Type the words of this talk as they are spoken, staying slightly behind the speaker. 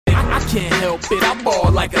can't help it, I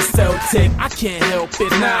ball like a Celtic. I can't help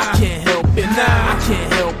it, nah, I can't help it, nah, I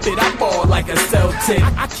can't help it, I ball like a Celtic.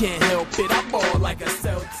 I can't help it, I ball like a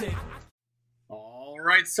Celtic. All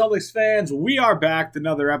right, Celtics fans, we are back to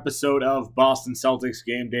another episode of Boston Celtics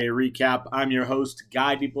Game Day Recap. I'm your host,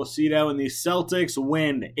 Guy DiPlacido, and the Celtics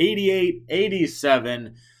win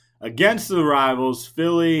 88-87 against the rivals,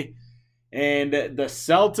 Philly. And the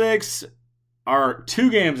Celtics are 2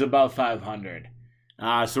 games above 500.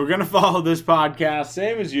 So we're going to follow this podcast,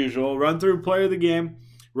 same as usual, run through player of the game,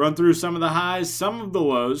 run through some of the highs, some of the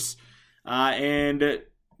lows, and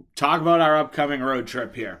talk about our upcoming road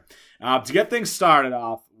trip here. To get things started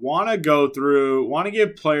off, want to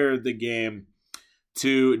give player of the game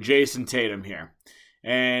to Jason Tatum here.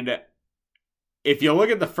 And if you look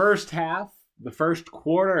at the first half, the first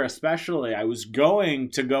quarter especially, I was going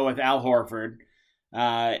to go with Al Horford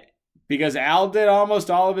because Al did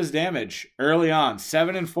almost all of his damage early on.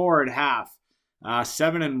 7 and 4 at half,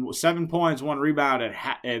 7 points, 1 rebound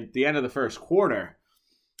at the end of the first quarter.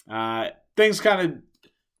 Things kind of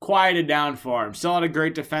quieted down for him. Still had a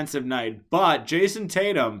great defensive night, but Jason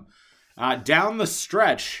Tatum down the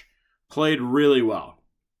stretch played really well.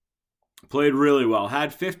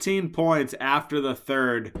 Had 15 points after the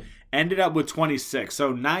third. Ended up with 26,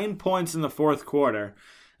 so 9 points in the fourth quarter.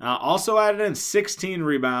 Also added in 16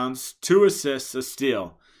 rebounds, 2 assists, a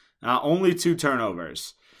steal. Only 2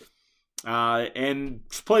 turnovers. And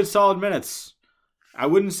played solid minutes. I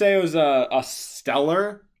wouldn't say it was a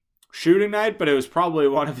stellar shooting night, but it was probably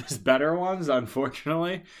one of his better ones,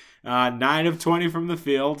 unfortunately. 9 of 20 from the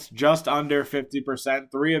field, just under 50%.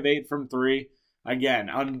 3 of 8 from 3.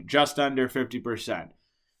 Again, just under 50%.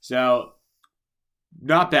 So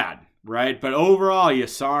not bad, right? But overall, you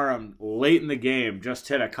saw him late in the game just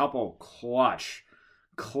hit a couple clutch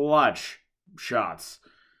shots.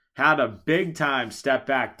 Had a big-time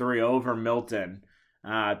step-back 3 over Milton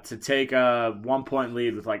to take a 1-point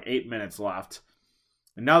lead with like 8 minutes left.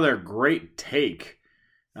 Another great take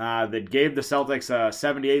that gave the Celtics a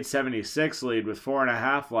 78-76 lead with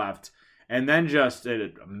 4.5 left. And then just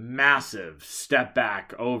a massive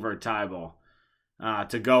step-back over Tybal.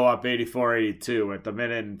 To go up 84-82 with a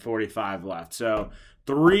minute and 45 left. So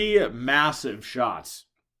 3 massive shots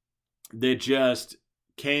that just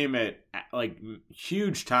came at like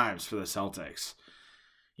huge times for the Celtics.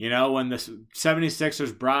 You know, when the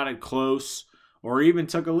 76ers brought it close or even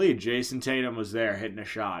took a lead, Jason Tatum was there hitting a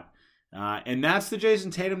shot. And that's the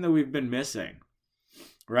Jason Tatum that we've been missing,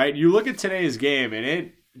 right? You look at today's game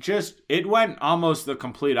and it went almost the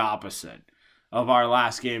complete opposite of our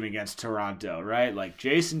last game against Toronto, right? Like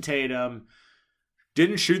Jason Tatum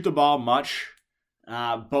didn't shoot the ball much,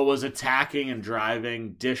 but was attacking and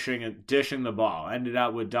driving, dishing the ball. Ended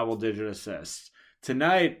up with double-digit assists.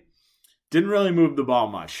 Tonight, didn't really move the ball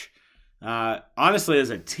much. Honestly,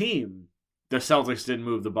 as a team, the Celtics didn't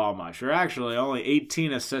move the ball much. They're actually only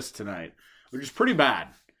 18 assists tonight, which is pretty bad.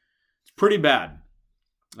 It's pretty bad.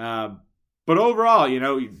 But overall, you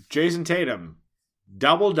know, Jason Tatum,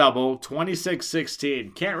 double-double,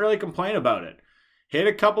 26-16. Can't really complain about it. Hit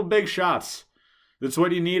a couple big shots. That's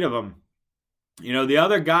what you need of him. You know, the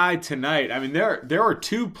other guy tonight, I mean, there were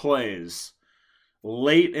 2 plays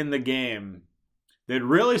late in the game that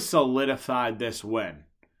really solidified this win.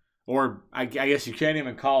 Or I guess you can't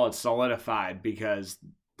even call it solidified because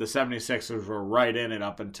the 76ers were right in it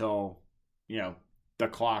up until, you know, the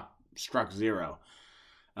clock struck 0.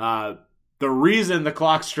 The reason the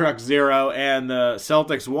clock struck 0 and the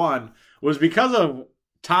Celtics won was because of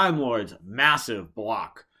Time Lord's massive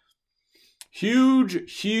block.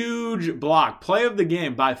 Huge block. Play of the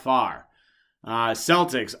game by far.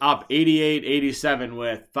 Celtics up 88-87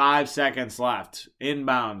 with 5 seconds left.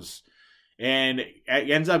 Inbounds. And it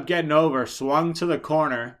ends up getting over. Swung to the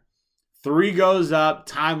corner. 3 goes up.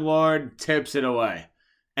 Time Lord tips it away.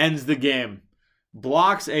 Ends the game.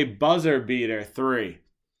 Blocks a buzzer beater 3.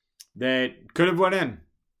 That could have went in.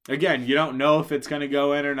 Again, you don't know if it's going to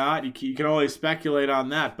go in or not. You can only speculate on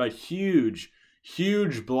that. But huge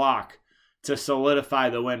block to solidify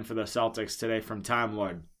the win for the Celtics today from Time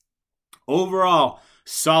Lord. Overall,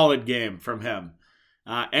 solid game from him.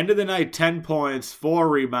 End of the night, 10 points, 4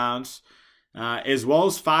 rebounds, as well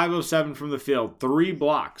as 5 of 7 from the field, 3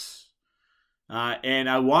 blocks. And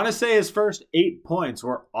I want to say his first 8 points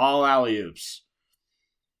were all alley-oops.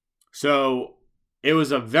 So it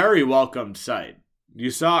was a very welcomed sight.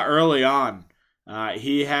 You saw early on,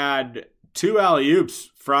 he had 2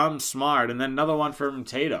 alley-oops from Smart and then another one from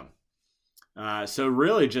Tatum. So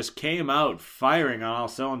really just came out firing on all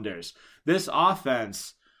cylinders. This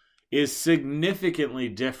offense is significantly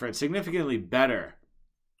different, significantly better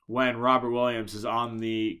when Robert Williams is on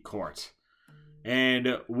the court.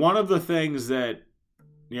 And one of the things that,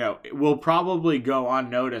 will probably go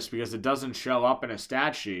unnoticed because it doesn't show up in a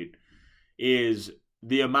stat sheet is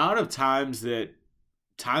the amount of times that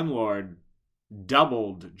Time Lord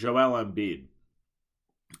doubled Joel Embiid.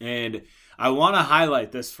 And I want to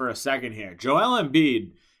highlight this for a second here. Joel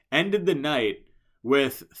Embiid ended the night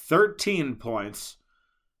with 13 points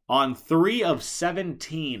on 3 of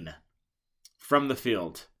 17 from the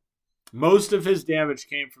field. Most of his damage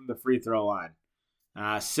came from the free throw line.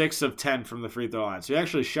 6 of 10 from the free throw line. So he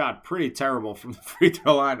actually shot pretty terrible from the free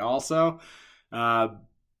throw line also.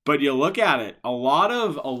 But you look at it, a lot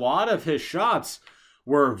of his shots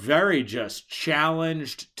were very just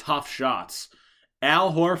challenged, tough shots.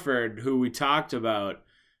 Al Horford, who we talked about,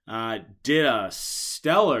 did a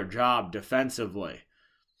stellar job defensively.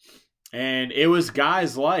 And it was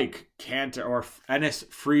guys like Cantor or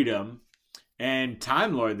Enes Freedom and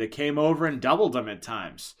Time Lord that came over and doubled him at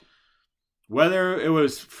times. Whether it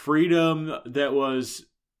was Freedom that was,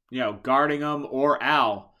 guarding him or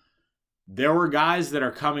Al, there were guys that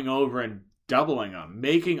are coming over and doubling him,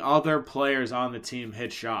 making other players on the team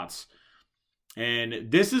hit shots.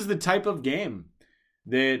 And this is the type of game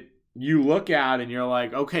that you look at and you're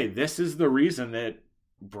like, okay, this is the reason that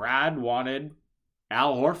Brad wanted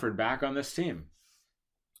Al Horford back on this team.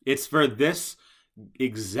 It's for this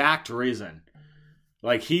exact reason.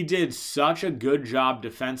 Like, he did such a good job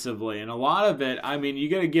defensively. And a lot of it, you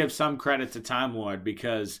got to give some credit to Time Lord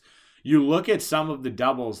because you look at some of the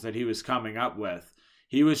doubles that he was coming up with.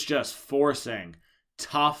 He was just forcing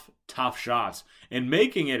tough shots and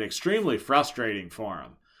making it extremely frustrating for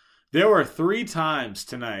him. There were 3 times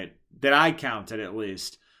tonight that I counted at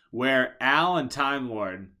least where Al and Time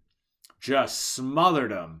Lord just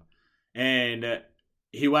smothered him. And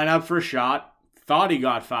he went up for a shot, thought he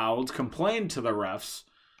got fouled, complained to the refs,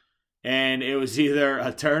 and it was either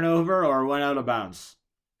a turnover or went out of bounds.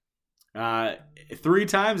 3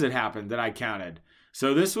 times it happened that I counted.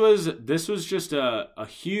 So this was just a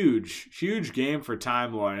huge game for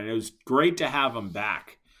Time Lord, and it was great to have him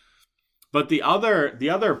back. But the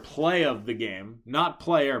other play of the game, not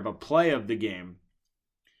player, but play of the game,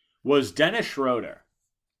 was Dennis Schroeder.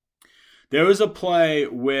 There was a play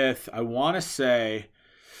with, I want to say,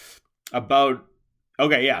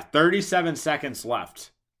 37 seconds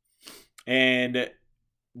left. And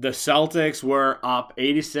the Celtics were up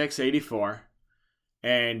 86-84,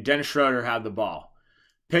 and Dennis Schroeder had the ball.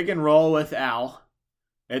 Pick and roll with Al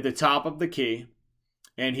at the top of the key,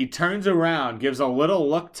 and he turns around, gives a little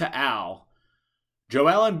look to Al.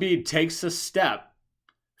 Joel Embiid takes a step,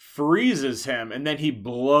 freezes him, and then he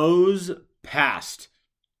blows past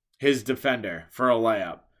his defender for a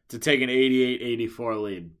layup to take an 88-84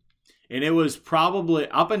 lead. And it was probably,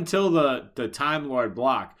 up until the Time Lord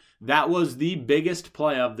block, that was the biggest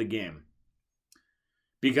play of the game.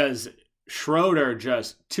 Because Schroeder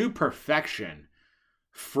just, to perfection,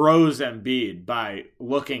 froze Embiid by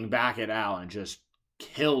looking back at Al and just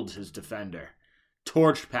killed his defender.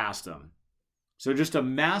 Torched past him. So just a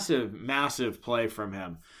massive play from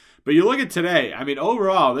him. But you look at today,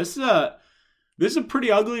 overall, this is a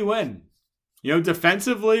pretty ugly win.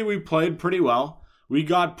 Defensively, we played pretty well. We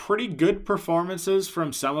got pretty good performances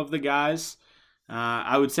from some of the guys.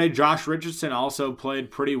 I would say Josh Richardson also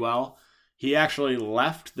played pretty well. He actually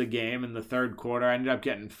left the game in the third quarter. Ended up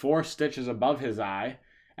getting 4 stitches above his eye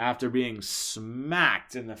after being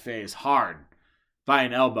smacked in the face hard by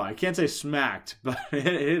an elbow. I can't say smacked, but it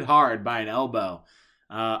hit hard by an elbow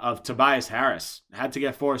of Tobias Harris. Had to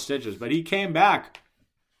get 4 stitches, but he came back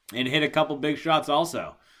and hit a couple big shots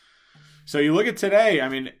also. So you look at today,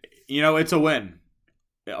 it's a win.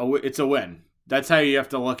 It's a win. That's how you have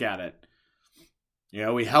to look at it.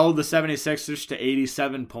 We held the 76ers to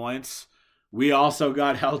 87 points. We also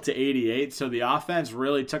got held to 88, so the offense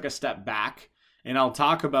really took a step back, and I'll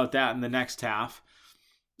talk about that in the next half.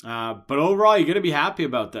 But overall, you got to be happy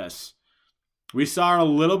about this. We saw a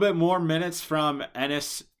little bit more minutes from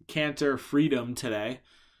Enes Kanter Freedom today,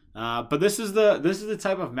 but this is the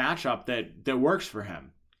type of matchup that works for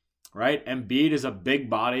him, right? Embiid is a big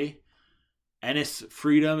body. Enes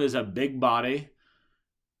Freedom is a big body.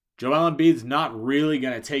 Joel Embiid's not really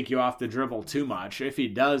going to take you off the dribble too much. If he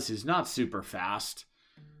does, he's not super fast.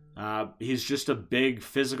 He's just a big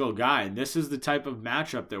physical guy. And this is the type of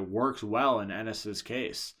matchup that works well in Enes's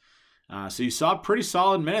case. So you saw pretty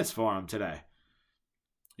solid minutes for him today.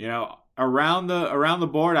 Around the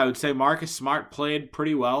board, I would say Marcus Smart played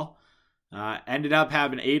pretty well. Ended up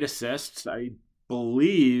having 8 assists. I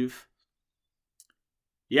believe,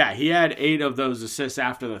 he had 8 of those assists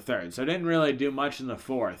after the third. So didn't really do much in the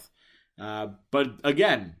fourth. But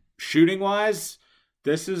again, shooting wise,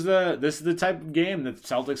 this is the type of game that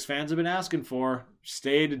Celtics fans have been asking for.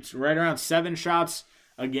 Stayed right around 7 shots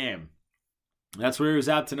a game. That's where he was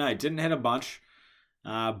at tonight. Didn't hit a bunch,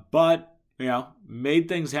 but made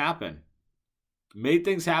things happen. Made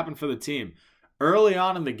things happen for the team. Early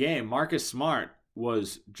on in the game, Marcus Smart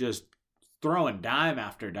was just throwing dime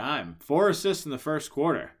after dime. 4 assists in the first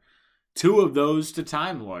quarter. 2 of those to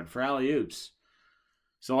Time Lord for alley-oops.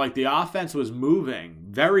 So, the offense was moving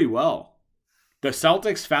very well. The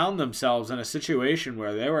Celtics found themselves in a situation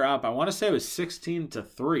where they were up, I want to say it was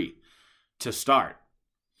 16-3 to start.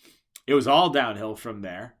 It was all downhill from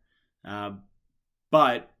there.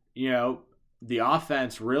 But, the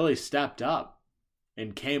offense really stepped up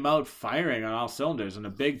and came out firing on all cylinders. And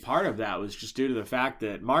a big part of that was just due to the fact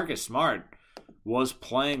that Marcus Smart was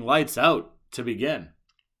playing lights out to begin.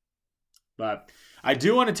 But I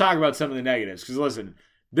do want to talk about some of the negatives because, listen,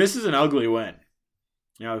 this is an ugly win.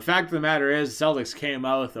 The fact of the matter is the Celtics came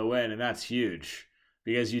out with a win, and that's huge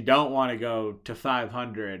because you don't want to go to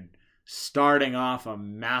 500 starting off a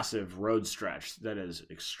massive road stretch that is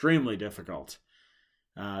extremely difficult.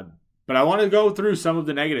 But I want to go through some of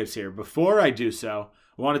the negatives here. Before I do so,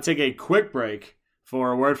 I want to take a quick break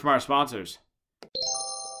for a word from our sponsors.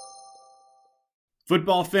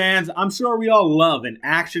 Football fans, I'm sure we all love an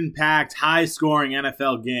action-packed, high-scoring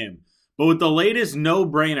NFL game. But with the latest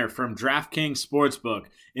no-brainer from DraftKings Sportsbook,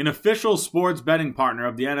 an official sports betting partner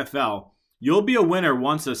of the NFL, you'll be a winner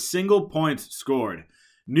once a single point's scored.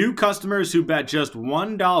 New customers who bet just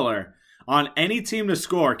 $1 on any team to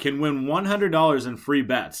score can win $100 in free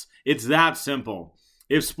bets. It's that simple.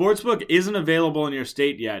 If Sportsbook isn't available in your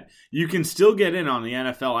state yet, you can still get in on the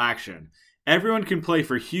NFL action. Everyone can play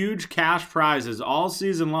for huge cash prizes all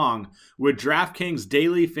season long with DraftKings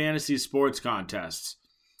daily fantasy sports contests.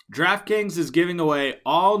 DraftKings is giving away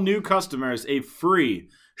all new customers a free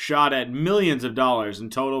shot at millions of dollars in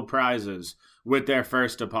total prizes with their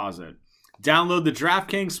first deposit. Download the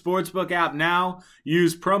DraftKings Sportsbook app now,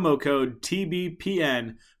 use promo code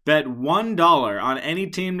TBPN, bet $1 on any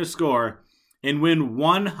team to score, and win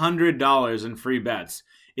 $100 in free bets.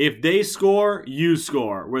 If they score, you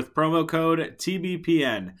score with promo code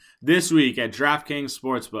TBPN this week at DraftKings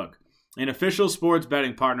Sportsbook, an official sports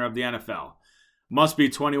betting partner of the NFL. Must be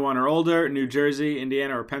 21 or older, New Jersey,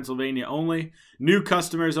 Indiana, or Pennsylvania only. New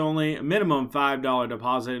customers only, minimum $5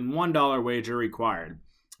 deposit and $1 wager required.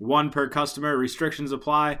 1 per customer, restrictions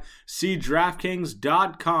apply. See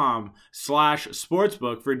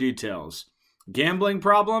DraftKings.com/sportsbook for details. Gambling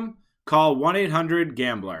problem? Call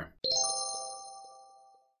 1-800-GAMBLER.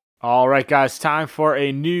 All right, guys, time for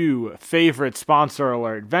a new favorite sponsor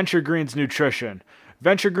alert, Venture Greens Nutrition.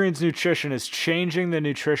 Venture Greens Nutrition is changing the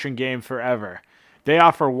nutrition game forever. They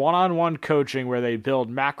offer one-on-one coaching where they build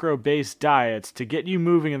macro-based diets to get you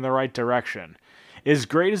moving in the right direction. As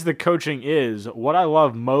great as the coaching is, what I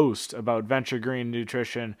love most about Venture Green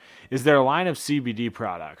Nutrition is their line of CBD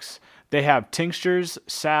products. They have tinctures,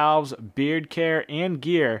 salves, beard care, and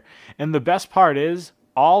gear, and the best part is,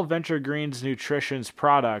 all Venture Greens Nutrition's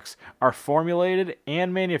products are formulated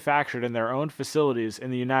and manufactured in their own facilities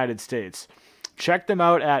in the United States. Check them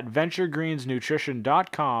out at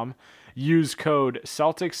venturegreensnutrition.com. Use code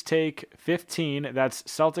CelticsTake15, that's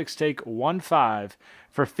CelticsTake15,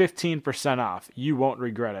 for 15% off. You won't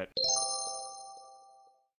regret it.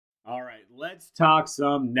 All right, let's talk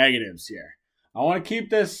some negatives here. I want to keep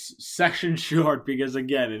this section short because,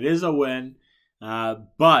 again, it is a win,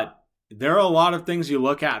 but there are a lot of things you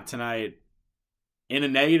look at tonight in a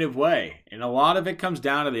negative way, and a lot of it comes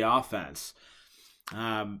down to the offense.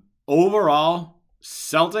 Overall,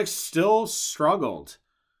 Celtics still struggled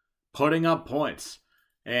putting up points,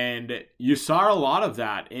 and you saw a lot of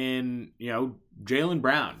that in, Jaylen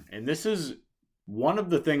Brown. And this is one of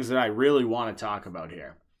the things that I really want to talk about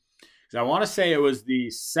here. Because I want to say it was the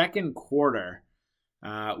second quarter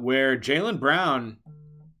where Jaylen Brown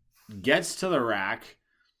gets to the rack,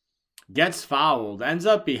 gets fouled, ends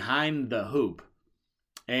up behind the hoop,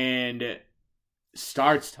 and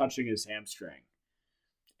starts touching his hamstring.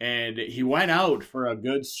 And he went out for a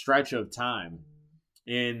good stretch of time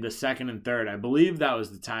in the second and third. I believe that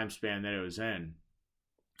was the time span that it was in.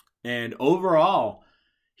 And overall,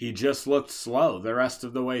 he just looked slow the rest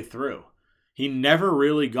of the way through. He never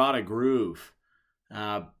really got a groove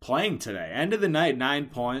playing today. End of the night, 9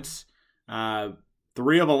 points,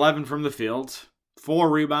 3 of 11 from the field, 4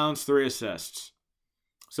 rebounds, 3 assists.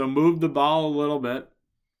 So moved the ball a little bit.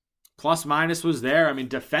 Plus minus was there. I mean,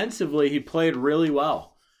 defensively, he played really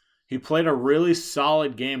well. He played a really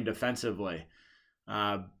solid game defensively,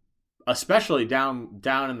 especially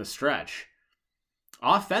down in the stretch.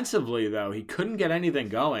 Offensively, though, he couldn't get anything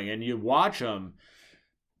going. And you watch him,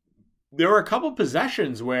 there were a couple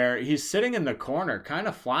possessions where he's sitting in the corner, kind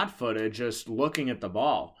of flat-footed, just looking at the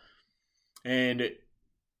ball. And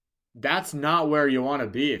that's not where you want to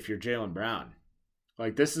be if you're Jaylen Brown.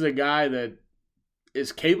 Like, this is a guy that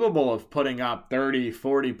is capable of putting up 30,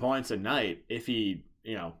 40 points a night if he,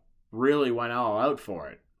 really went all out for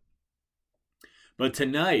it. But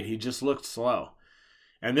tonight, he just looked slow.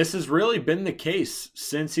 And this has really been the case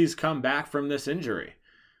since he's come back from this injury.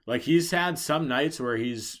 Like, he's had some nights where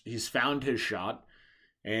he's found his shot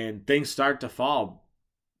and things start to fall.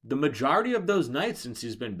 The majority of those nights since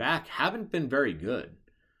he's been back haven't been very good.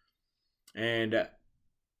 And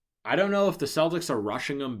I don't know if the Celtics are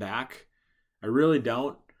rushing him back. I really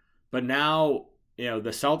don't. But now,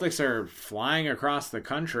 the Celtics are flying across the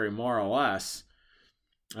country, more or less,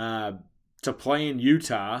 to play in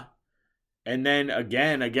Utah, and then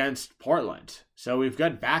again against Portland. So we've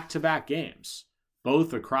got back-to-back games,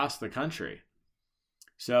 both across the country.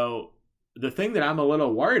 So the thing that I'm a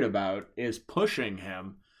little worried about is pushing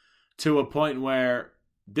him to a point where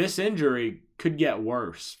this injury could get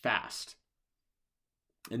worse fast.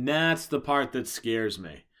 And that's the part that scares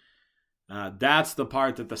me. That's the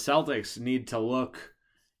part that the Celtics need to look,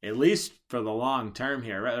 at least for the long term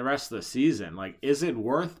here, the rest of the season. Like, is it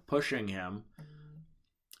worth pushing him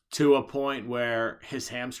to a point where his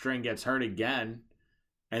hamstring gets hurt again,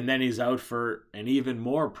 and then he's out for an even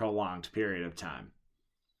more prolonged period of time?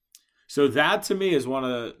 So that, to me, is one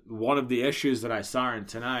of the issues that I saw in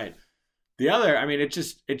tonight. The other,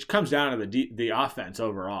 it comes down to the offense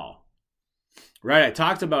overall. Right, I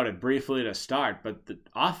talked about it briefly to start, but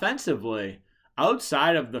offensively,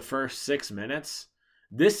 outside of the first 6 minutes,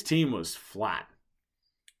 this team was flat.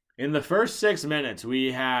 In the first 6 minutes,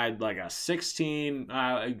 we had like a 16-4,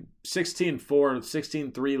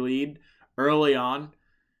 16-3 lead early on,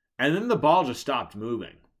 and then the ball just stopped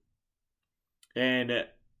moving. And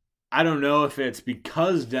I don't know if it's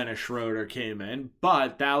because Dennis Schroeder came in,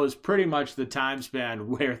 but that was pretty much the time span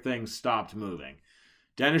where things stopped moving.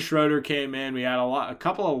 Dennis Schroeder came in. We had a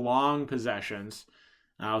couple of long possessions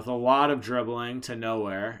with a lot of dribbling to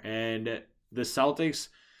nowhere, and the Celtics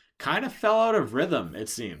kind of fell out of rhythm, it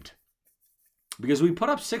seemed, because we put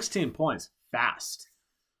up 16 points fast.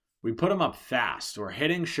 We put them up fast. We're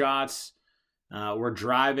hitting shots. We're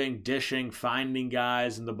driving, dishing, finding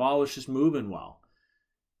guys, and the ball was just moving well.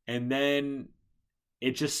 And then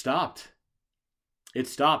it just stopped. It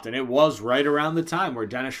stopped, and it was right around the time where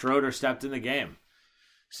Dennis Schroeder stepped in the game.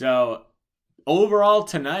 So overall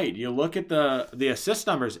tonight, you look at the assist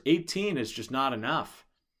numbers, 18 is just not enough.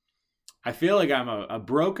 I feel like I'm a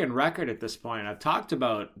broken record at this point. I've talked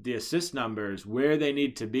about the assist numbers, where they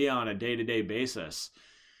need to be on a day-to-day basis.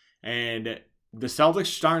 And the Celtics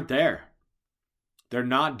just aren't there. They're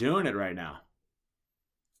not doing it right now.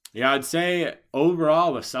 Yeah, I'd say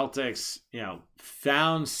overall the Celtics,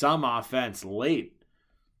 found some offense late.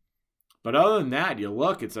 But other than that, you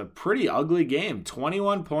look, it's a pretty ugly game.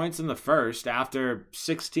 21 points in the first after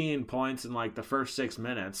 16 points in like the first 6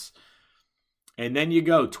 minutes. And then you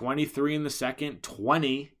go 23 in the second,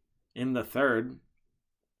 20 in the third,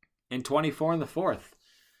 and 24 in the fourth.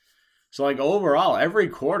 So like overall, every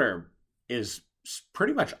quarter is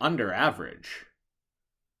pretty much under average.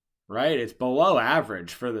 Right? It's below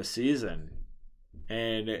average for the season.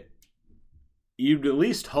 And you'd at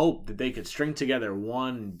least hope that they could string together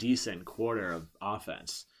one decent quarter of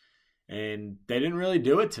offense. And they didn't really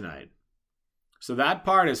do it tonight. So that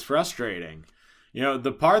part is frustrating.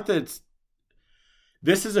 The part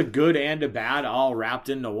this is a good and a bad all wrapped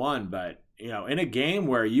into one, but, in a game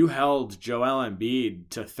where you held Joel Embiid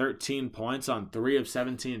to 13 points on 3 of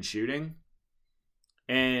 17 shooting,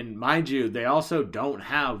 and mind you, they also don't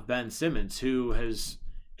have Ben Simmons, who has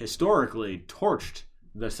historically torched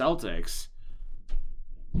the Celtics.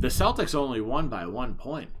 The Celtics only won by 1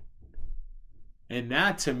 point. And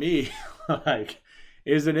that, to me,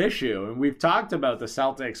 is an issue. And we've talked about the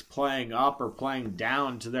Celtics playing up or playing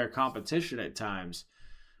down to their competition at times.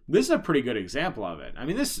 This is a pretty good example of it.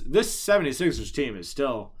 This 76ers team is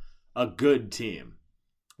still a good team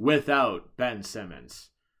without Ben Simmons.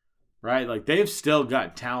 Right? Like, they've still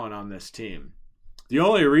got talent on this team. The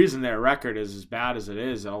only reason their record is as bad as it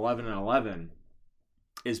is at 11-11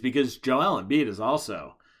 is because Joel Embiid is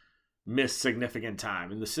also missed significant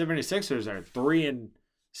time. And the 76ers are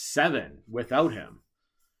 3-7 without him.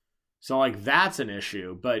 So, like, that's an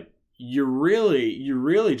issue. But you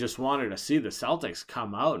really just wanted to see the Celtics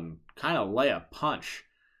come out and kind of lay a punch.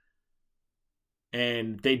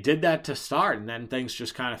 And they did that to start, and then things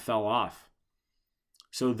just kind of fell off.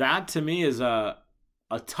 So that, to me, is a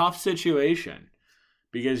tough situation.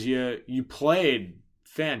 because you played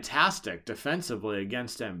fantastic defensively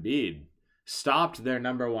against Embiid, stopped their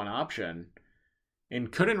number one option,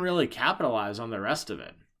 and couldn't really capitalize on the rest of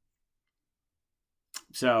it.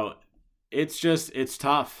 So it's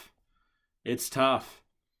tough. It's tough.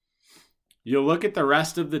 You look at the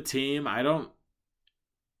rest of the team,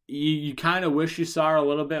 you kind of wish you saw a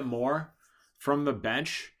little bit more from the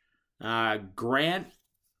bench. Grant,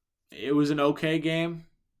 it was an okay game.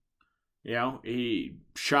 You know, he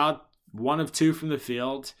shot 1 of 2 from the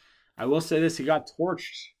field. I will say this, he got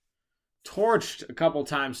torched a couple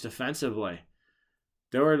times defensively.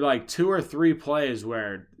 There were like 2 or 3 plays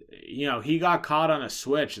where, you know, he got caught on a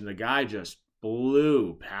switch and the guy just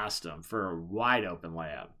blew past him for a wide open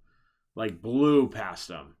layup. Like, blew past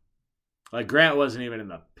him. Like, Grant wasn't even in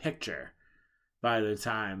the picture by the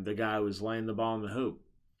time the guy was laying the ball in the hoop.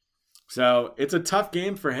 So it's a tough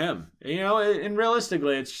game for him. You know, and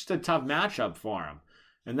realistically, it's just a tough matchup for him.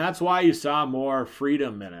 And that's why you saw more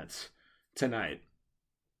freedom minutes tonight.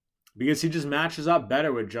 Because he just matches up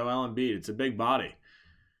better with Joel Embiid. It's a big body.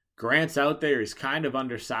 Grant's out there. He's kind of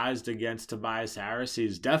undersized against Tobias Harris.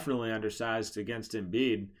 He's definitely undersized against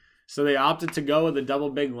Embiid. So they opted to go with a double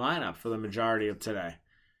big lineup for the majority of today.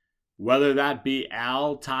 Whether that be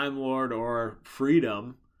Al, Time Lord, or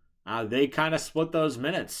Freedom, they kind of split those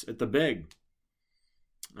minutes at the big.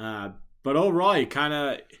 But overall,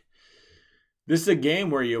 this is a game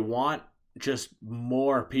where you want just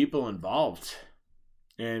more people involved.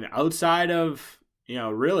 And outside of, you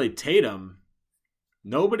know, really Tatum,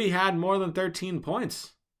 nobody had more than 13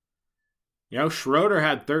 points. You know, Schroeder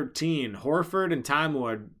had 13, Horford and Time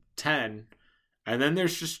Lord 10, and then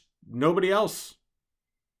there's just nobody else.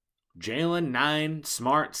 Jalen 9,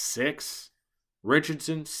 Smart 6,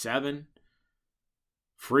 Richardson 7,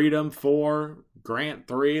 Freedom 4, Grant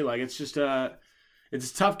 3. Like, it's a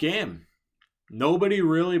tough game. Nobody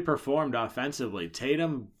really performed offensively.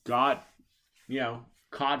 Tatum got, you know,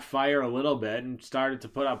 caught fire a little bit and started to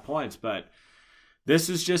put up points, but this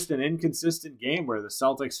is just an inconsistent game where the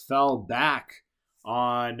Celtics fell back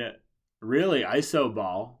on really iso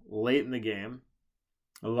ball late in the game.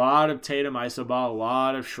 A lot of Tatum iso ball, a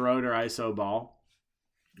lot of Schroeder iso ball.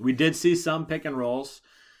 We did see some pick and rolls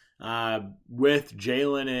with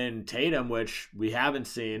Jalen and Tatum, which we haven't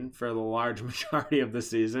seen for the large majority of the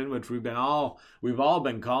season, which we've all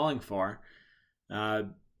been calling for.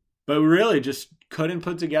 But we really just couldn't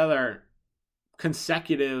put together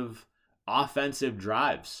consecutive offensive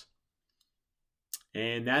drives.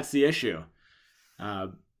 And that's the issue.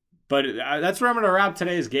 But that's where I'm going to wrap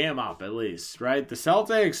today's game up, at least, right? The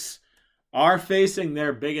Celtics are facing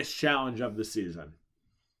their biggest challenge of the season.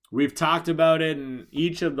 We've talked about it in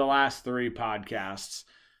each of the last 3 podcasts,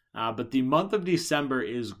 but the month of December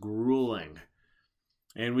is grueling.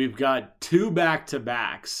 And we've got 2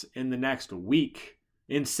 back-to-backs in the next week.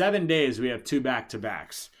 In 7 days, we have 2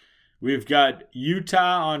 back-to-backs. We've got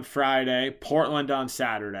Utah on Friday, Portland on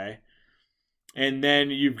Saturday. And then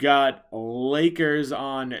you've got Lakers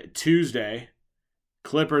on Tuesday,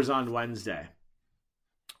 Clippers on Wednesday.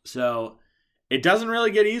 So it doesn't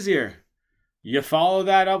really get easier. You follow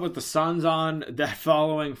that up with the Suns on that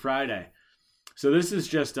following Friday. So this is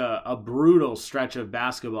just a brutal stretch of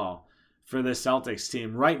basketball for the Celtics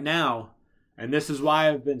team right now. And this is why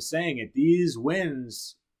I've been saying it. These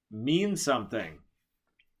wins mean something.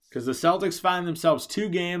 Because the Celtics find themselves 2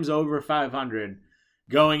 games over 500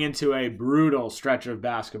 going into a brutal stretch of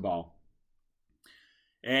basketball.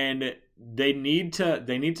 And they need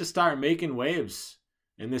to start making waves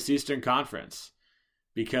in this Eastern Conference.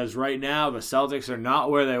 Because right now the Celtics are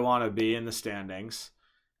not where they want to be in the standings.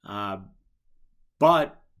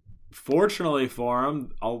 But fortunately for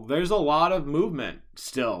them, there's a lot of movement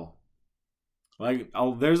still.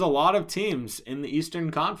 There's a lot of teams in the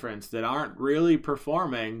Eastern Conference that aren't really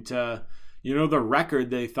performing to, you know, the record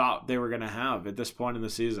they thought they were going to have at this point in the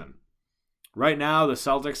season. Right now, the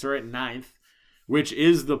Celtics are at 9th, which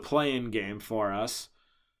is the play-in game for us.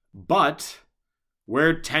 But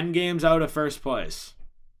we're 10 games out of first place.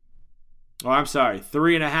 Oh, I'm sorry,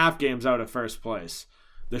 3.5 games out of first place.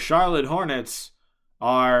 The Charlotte Hornets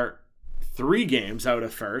are 3 games out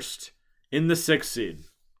of first in the 6th seed.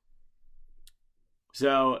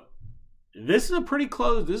 So this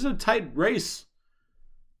is a tight race.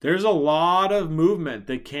 There's a lot of movement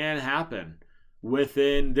that can happen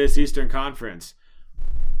within this Eastern Conference.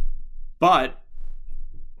 But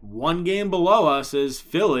 1 game below us is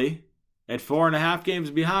Philly at 4.5 games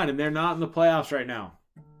behind, and they're not in the playoffs right now.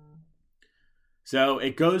 So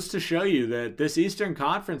it goes to show you that this Eastern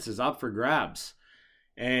Conference is up for grabs.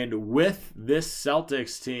 And with this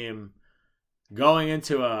Celtics team going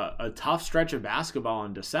into a tough stretch of basketball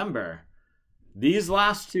in December, these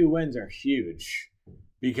last 2 wins are huge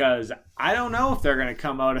because I don't know if they're going to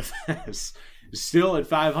come out of this still at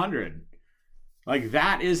 500. Like,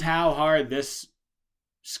 that is how hard this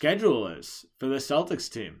schedule is for the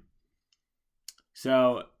Celtics team.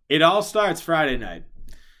 So it all starts Friday night.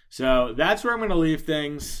 So that's where I'm going to leave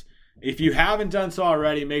things. If you haven't done so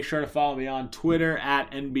already, make sure to follow me on Twitter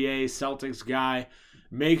at NBA Celtics Guy.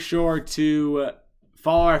 Make sure to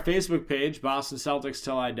follow our Facebook page, Boston Celtics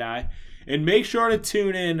Till I Die. And make sure to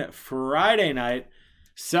tune in Friday night,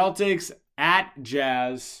 Celtics at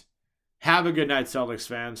Jazz. Have a good night, Celtics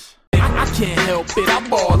fans. I can't help it, I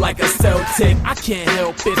ball like a Celtic. I can't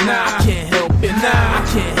help it, nah, I can't help it, nah, I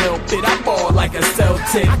can't help it, I ball like a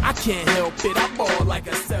Celtic. I can't help it, I ball like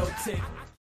a Celtic.